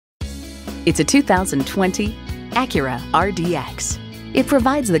It's a 2020 Acura RDX. It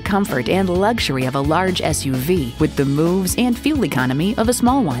provides the comfort and luxury of a large SUV with the moves and fuel economy of a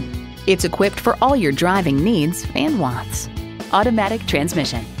small one. It's equipped for all your driving needs and wants. Automatic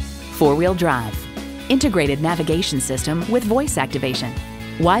transmission, four-wheel drive, integrated navigation system with voice activation,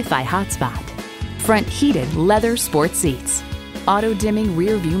 Wi-Fi hotspot, front heated leather sport seats, auto-dimming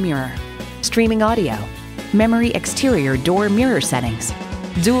rear view mirror, streaming audio, memory exterior door mirror settings,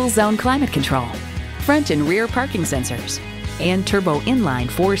 dual zone climate control, front and rear parking sensors, and turbo inline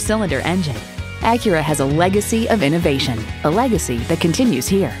four-cylinder engine. Acura has a legacy of innovation, a legacy that continues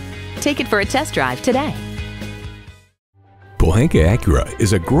here. Take it for a test drive today. Pohanka Acura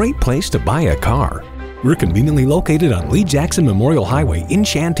is a great place to buy a car. We're conveniently located on Lee Jackson Memorial Highway in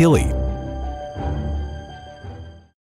Chantilly.